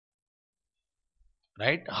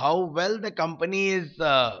right? How well the company is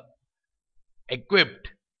equipped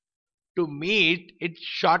to meet its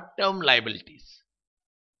short-term liabilities.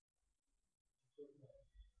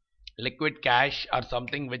 Liquid cash or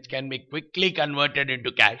something which can be quickly converted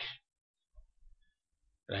into cash,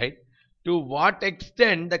 right? To what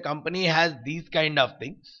extent the company has these kind of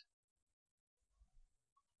things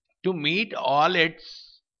to meet all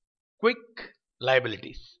its quick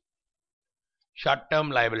liabilities, short-term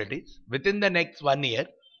liabilities within the next 1 year.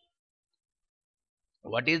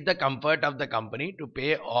 What is the comfort of the company to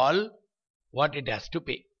pay all what it has to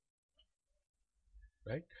pay,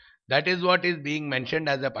 right? That is what is being mentioned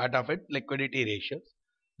as a part of it, liquidity ratios.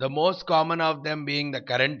 The most common of them being the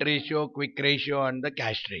current ratio, quick ratio and the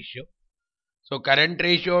cash ratio. So current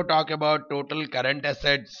ratio talk about total current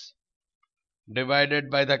assets divided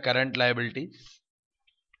by the current liabilities.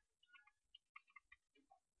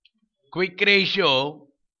 Quick ratio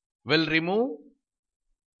will remove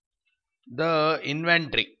the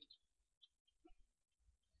inventory.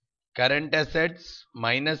 Current assets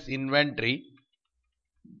minus inventory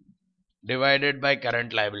divided by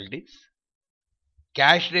current liabilities.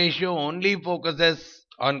 Cash ratio only focuses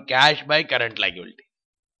on cash by current liability.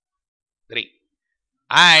 3.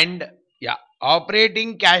 And yeah,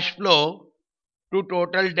 operating cash flow to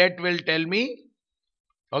total debt will tell me,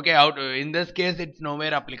 okay, in this case it's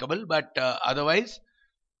nowhere applicable, but otherwise,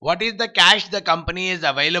 what is the cash the company is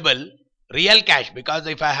available, real cash, because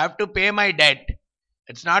if I have to pay my debt,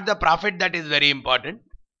 it's not the profit that is very important,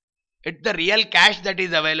 it's the real cash that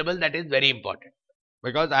is available that is very important,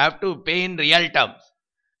 because I have to pay in real terms.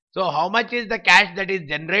 So how much is the cash that is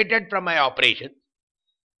generated from my operation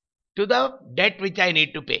to the debt which I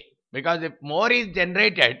need to pay? Because if more is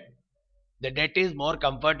generated, the debt is more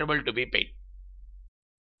comfortable to be paid,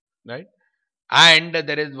 right? And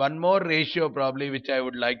there is one more ratio probably which I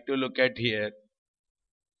would like to look at here.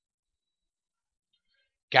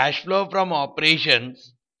 Cash flow from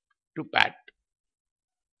operations to PAT.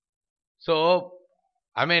 So,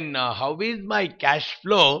 I mean, how is my cash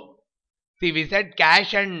flow? See, we said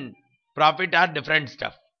cash and profit are different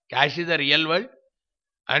stuff. Cash is a real world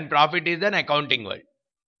and profit is an accounting world.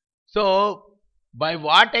 So, by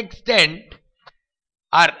what extent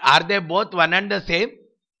are they both one and the same?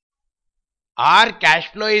 Our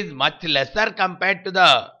cash flow is much lesser compared to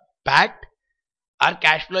the PAT. Our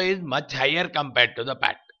cash flow is much higher compared to the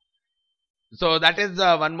PAT. So that is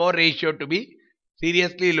one more ratio to be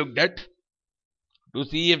seriously looked at, to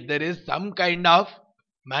see if there is some kind of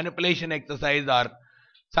manipulation exercise or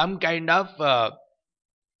some kind of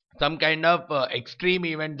extreme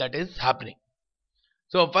event that is happening.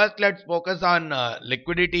 So first let's focus on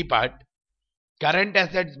liquidity part, current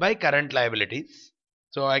assets by current liabilities.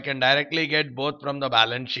 So I can directly get both from the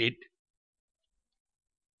balance sheet.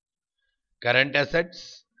 Current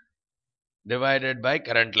assets divided by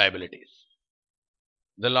current liabilities.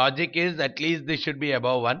 The logic is at least this should be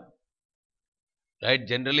above 1. Right?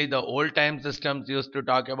 Generally the old time systems used to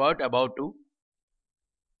talk about above 2.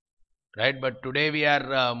 Right? But today we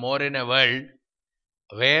are more in a world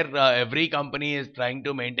where every company is trying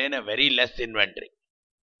to maintain a very less inventory.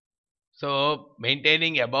 So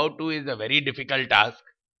maintaining above 2 is a very difficult task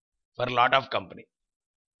for a lot of companies.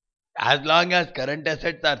 As long as current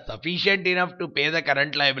assets are sufficient enough to pay the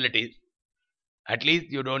current liabilities, at least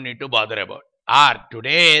you don't need to bother about.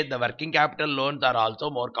 Today the working capital loans are also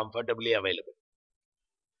more comfortably available.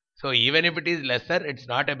 So even if it is lesser, it's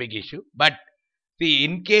not a big issue. But see,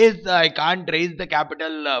 in case I can't raise the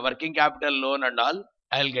capital, working capital loan and all,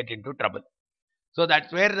 I'll get into trouble. So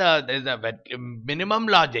that's where there's a minimum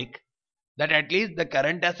logic that at least the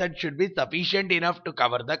current asset should be sufficient enough to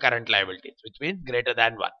cover the current liabilities, which means greater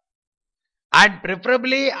than 1. And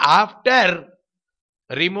preferably after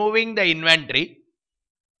removing the inventory,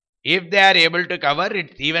 if they are able to cover,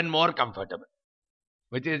 it's even more comfortable,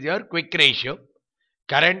 which is your quick ratio.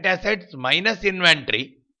 Current assets minus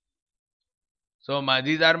inventory. So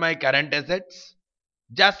these are my current assets.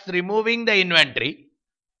 Just removing the inventory,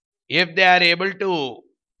 if they are able to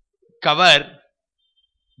cover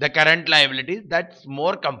the current liabilities, that's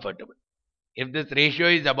more comfortable. If this ratio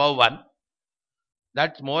is above 1,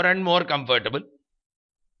 that's more and more comfortable.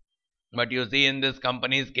 But you see in this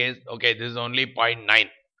company's case, okay, this is only 0.9.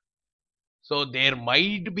 So there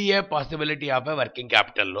might be a possibility of a working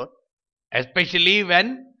capital loan, especially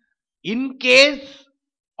when in case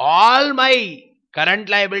all my current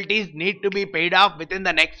liabilities need to be paid off within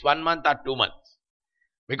the next 1 month or 2 months,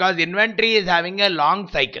 because inventory is having a long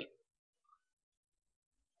cycle,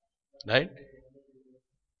 right?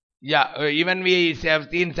 Yeah, even we have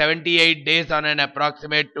seen 78 days on an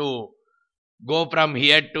approximate to go from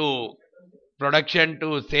here to production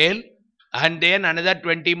to sale, and then another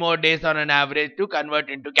 20 more days on an average to convert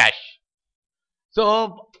into cash. So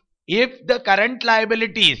if the current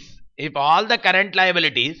liabilities, if all the current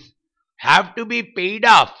liabilities have to be paid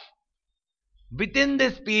off within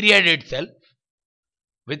this period itself,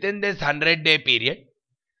 within this 100-day period,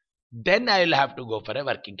 then I will have to go for a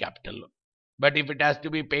working capital loan. But if it has to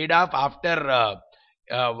be paid off after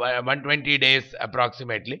 120 days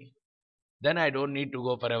approximately, then I don't need to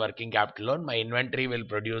go for a working capital loan. My inventory will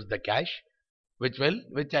produce the cash, which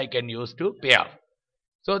I can use to pay off.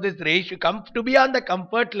 So this ratio comes to be on the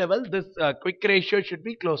comfort level. This quick ratio should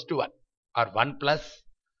be close to 1 or 1 plus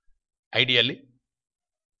ideally,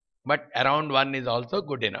 but around 1 is also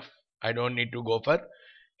good enough. I don't need to go for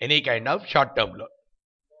any kind of short term loan.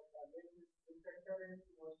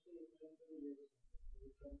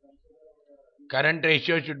 Current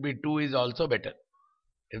ratio should be 2 is also better.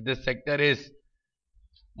 If this sector is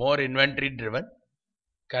more inventory driven,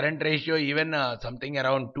 current ratio even something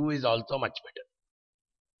around 2 is also much better.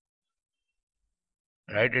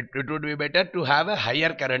 Right? It would be better to have a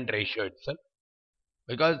higher current ratio itself,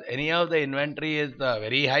 because anyhow the inventory is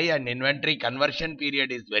very high and inventory conversion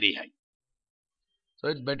period is very high. So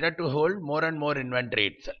it's better to hold more and more inventory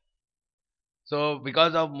itself. So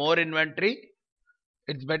because of more inventory,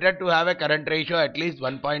 it's better to have a current ratio at least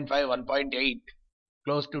 1.5, 1.8,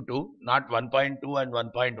 close to 2, not 1.2 and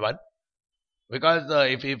 1.1. Because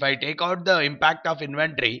if I take out the impact of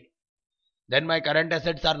inventory, then my current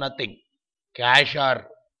assets are nothing. Cash or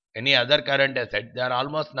any other current asset, they are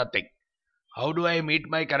almost nothing. How do I meet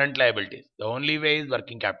my current liabilities? The only way is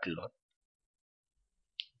working capital loan.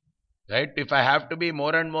 Right? If I have to be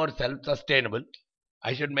more and more self-sustainable,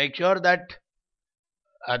 I should make sure that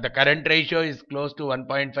the current ratio is close to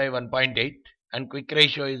 1.5, 1.8 and quick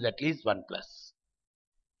ratio is at least 1 plus.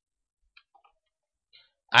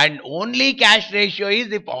 And only cash ratio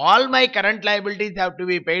is if all my current liabilities have to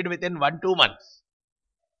be paid within 1-2 months.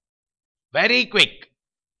 Very quick.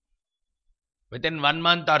 Within 1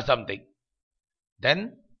 month or something.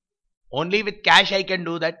 Then only with cash I can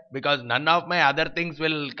do that, because none of my other things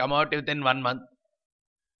will come out within 1 month.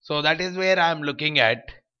 So that is where I am looking at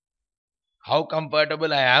how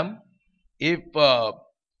comfortable I am if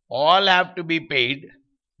all have to be paid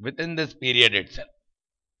within this period itself.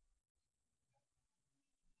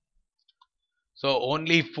 So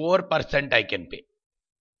only 4% I can pay.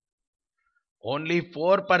 Only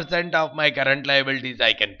 4% of my current liabilities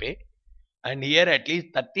I can pay. And here at least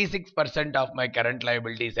 36% of my current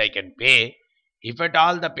liabilities I can pay, if at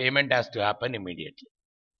all the payment has to happen immediately.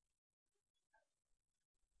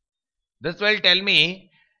 This will tell me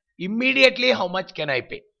immediately how much can I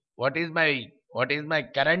pay. What is my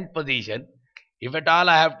current position if at all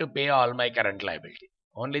I have to pay all my current liability.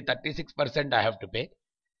 Only 36% I have to pay.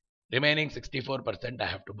 Remaining 64% I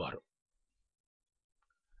have to borrow.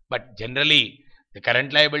 But generally, the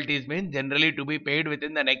current liabilities means generally to be paid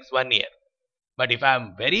within the next 1 year. But if I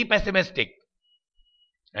am very pessimistic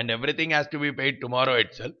and everything has to be paid tomorrow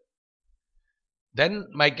itself, then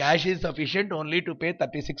my cash is sufficient only to pay 36%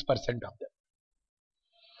 of them.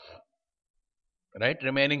 Right?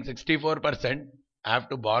 Remaining 64% I have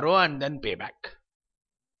to borrow and then pay back.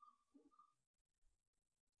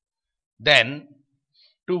 Then,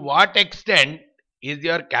 to what extent is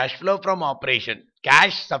your cash flow from operation,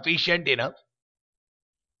 cash sufficient enough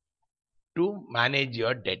to manage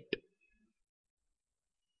your debt?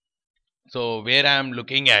 So where I am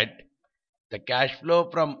looking at, the cash flow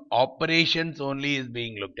from operations only is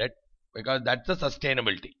being looked at, because that's the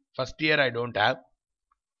sustainability. First year I don't have.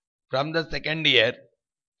 From the second year,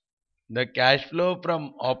 the cash flow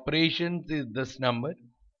from operations is this number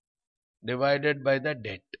divided by the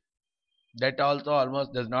debt. That also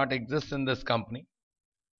almost does not exist in this company.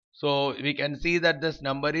 So we can see that this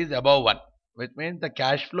number is above 1, which means the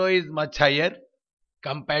cash flow is much higher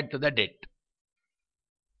compared to the debt.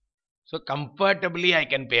 So comfortably I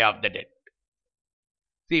can pay off the debt.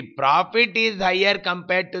 See, profit is higher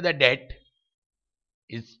compared to the debt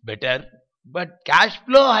is better, but cash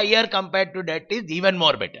flow higher compared to debt is even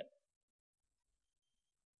more better.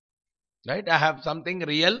 Right? I have something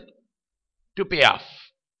real to pay off.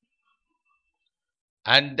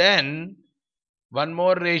 And then one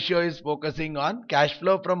more ratio is focusing on cash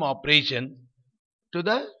flow from operations to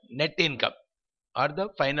the net income or the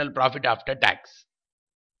final profit after tax.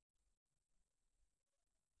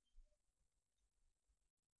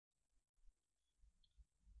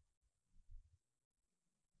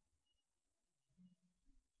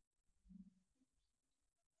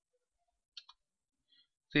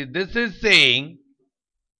 See, this is saying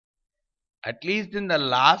at least in the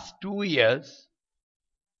last 2 years,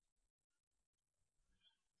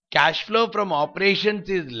 cash flow from operations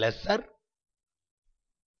is lesser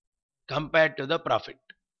compared to the profit.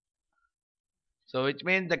 So which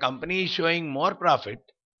means the company is showing more profit,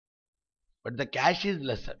 but the cash is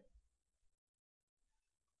lesser,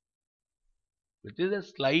 which is a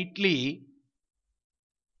slightly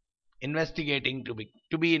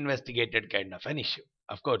to be investigated kind of an issue.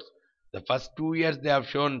 Of course, the first 2 years they have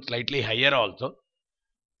shown slightly higher also.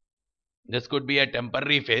 This could be a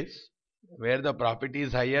temporary phase where the profit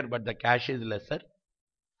is higher but the cash is lesser.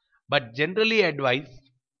 But generally advise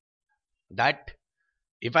that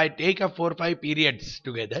if I take a 4-5 periods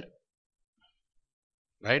together,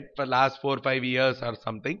 right, for last 4-5 years or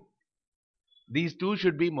something, these two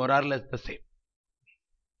should be more or less the same.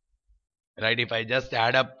 Right, if I just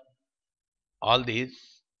add up all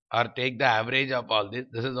these or take the average of all this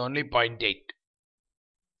is only 0.8.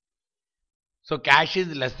 So cash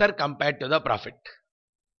is lesser compared to the profit.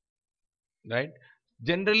 Right?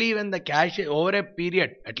 Generally, when the cash over a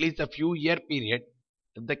period, at least a few year period,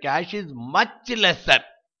 if the cash is much lesser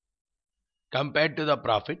compared to the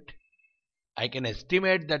profit, I can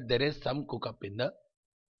estimate that there is some cook up in the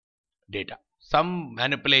data. Some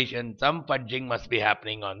manipulation, some fudging must be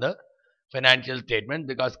happening on the financial statement,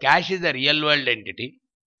 because cash is a real world entity,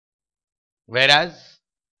 whereas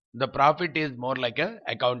the profit is more like a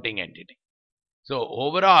accounting entity. So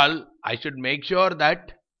overall, I should make sure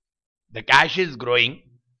that the cash is growing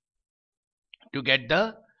to get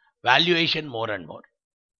the valuation more and more.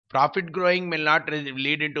 Profit growing will not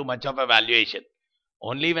lead into much of a valuation.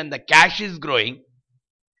 Only when the cash is growing,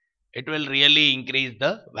 it will really increase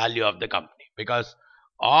the value of the company, because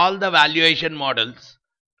all the valuation models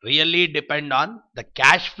really depend on the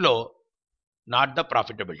cash flow, not the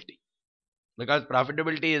profitability. Because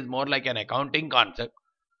profitability is more like an accounting concept,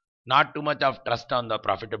 not too much of trust on the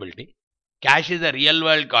profitability. Cash is a real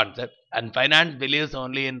world concept, and finance believes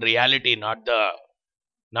only in reality, not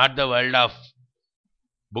the world of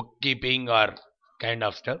bookkeeping or kind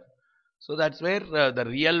of stuff. So that's where the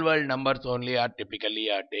real world numbers only are typically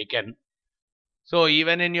taken. So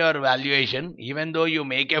even in your valuation, even though you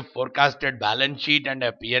make a forecasted balance sheet and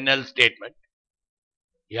a P&L statement,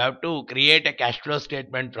 you have to create a cash flow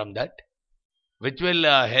statement from that, which will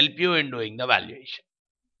help you in doing the valuation.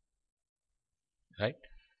 Right?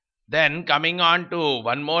 Then coming on to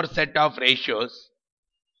one more set of ratios,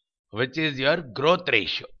 which is your growth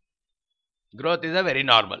ratio. Growth is a very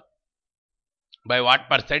normal. By what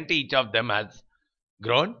percent each of them has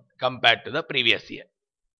grown compared to the previous year.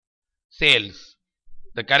 Sales.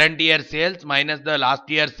 The current year sales minus the last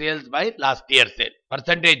year sales by last year sales.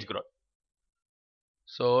 Percentage growth.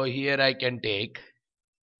 So here I can take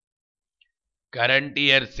current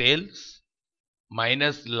year sales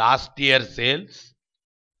minus last year sales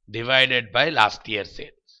divided by last year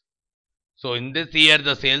sales. So in this year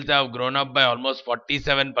the sales have grown up by almost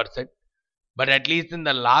 47%. But at least in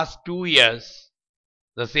the last 2 years,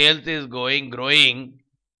 the sales is growing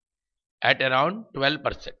at around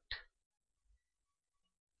 12%.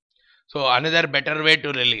 So another better way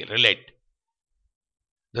to relate.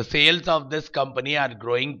 The sales of this company are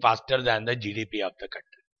growing faster than the GDP of the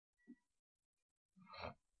country.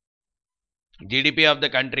 GDP of the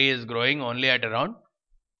country is growing only at around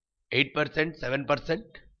 8%, 7%,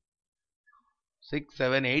 6,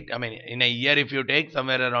 7, 8. I mean, in a year if you take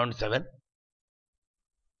somewhere around 7.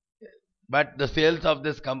 But the sales of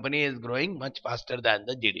this company is growing much faster than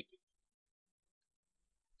the GDP.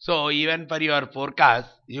 So even for your forecast,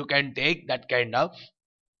 you can take that kind of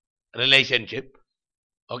relationship.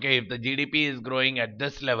 Okay, if the GDP is growing at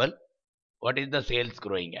this level, what is the sales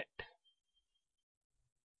growing at?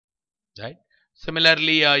 Right?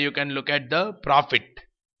 Similarly, you can look at the profit.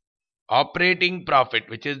 Operating profit,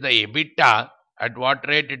 which is the EBITDA, at what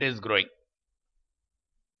rate it is growing.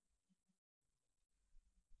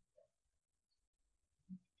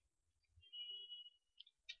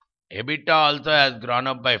 EBITDA also has grown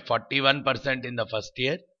up by 41% in the first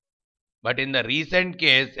year. But in the recent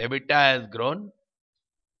case, EBITDA has grown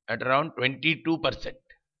at around 22%.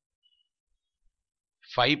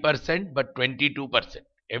 5% but 22%.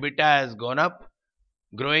 EBITDA has gone up,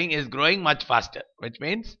 is growing much faster, which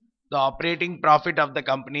means the operating profit of the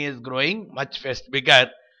company is growing much bigger,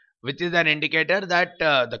 which is an indicator that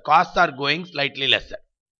the costs are going slightly lesser,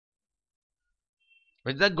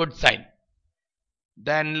 which is a good sign.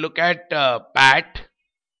 Then look at PAT.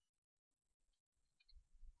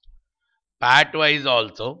 PAT wise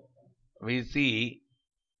also, we see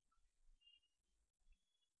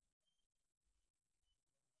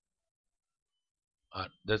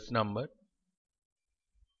this number.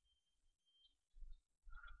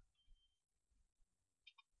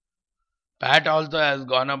 PAT also has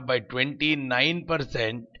gone up by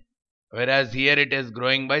 29%, whereas here it is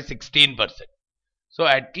growing by 16%. So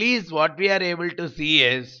at least what we are able to see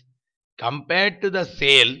is, compared to the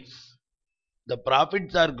sales, the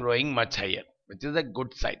profits are growing much higher, which is a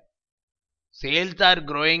good sign. Sales are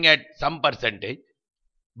growing at some percentage,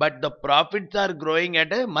 but the profits are growing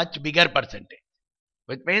at a much bigger percentage,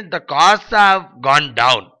 which means the costs have gone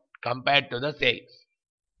down compared to the sales.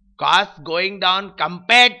 Costs going down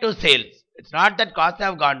compared to sales. It's not that costs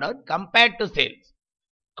have gone down compared to sales.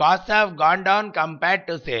 Costs have gone down compared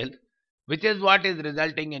to sales, which is what is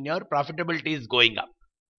resulting in your profitability is going up,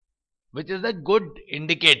 which is a good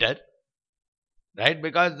indicator, right?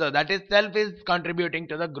 Because that itself is contributing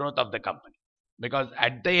to the growth of the company. Because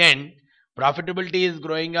at the end, profitability is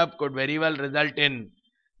growing up could very well result in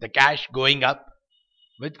the cash going up,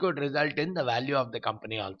 which could result in the value of the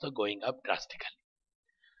company also going up drastically.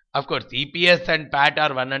 Of course, EPS and PAT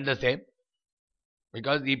are one and the same,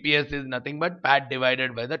 because EPS is nothing but PAT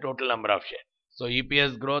divided by the total number of shares. So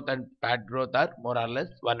EPS growth and PAT growth are more or less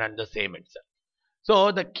one and the same itself.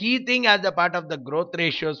 So the key thing as a part of the growth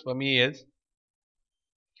ratios for me is,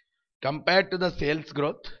 compared to the sales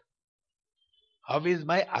growth, how is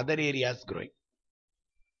my other areas growing?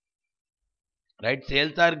 Right?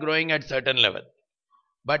 Sales are growing at certain level.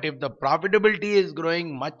 But if the profitability is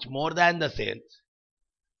growing much more than the sales,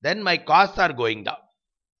 then my costs are going down.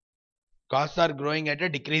 Costs are growing at a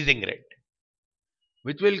decreasing rate,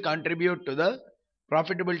 which will contribute to the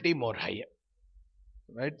profitability more higher.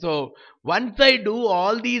 Right? So once I do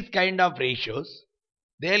all these kind of ratios,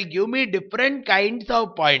 they'll give me different kinds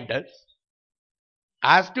of pointers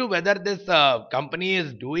as to whether this company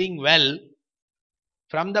is doing well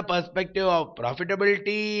from the perspective of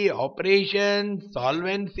profitability, operations,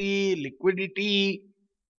 solvency, liquidity,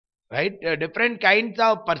 right? Different kinds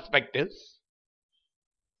of perspectives,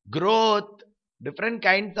 growth, different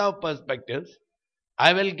kinds of perspectives.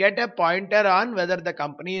 I will get a pointer on whether the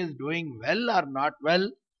company is doing well or not well,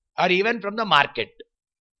 or even from the market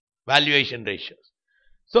valuation ratios.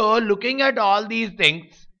 So looking at all these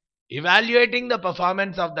things, evaluating the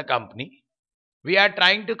performance of the company, we are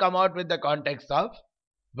trying to come out with the context of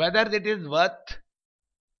whether it is worth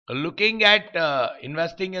looking at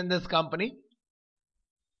investing in this company,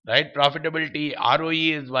 right? Profitability, ROE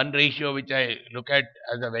is one ratio which I look at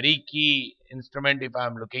as a very key instrument if I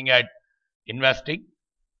am looking at investing.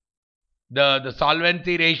 The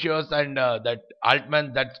solvency ratios and that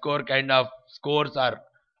Altman that score kind of scores are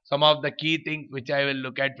some of the key things which I will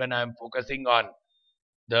look at when I am focusing on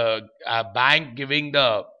the bank giving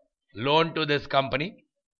the loan to this company.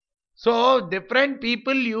 So different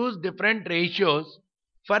people use different ratios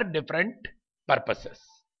for different purposes,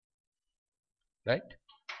 right?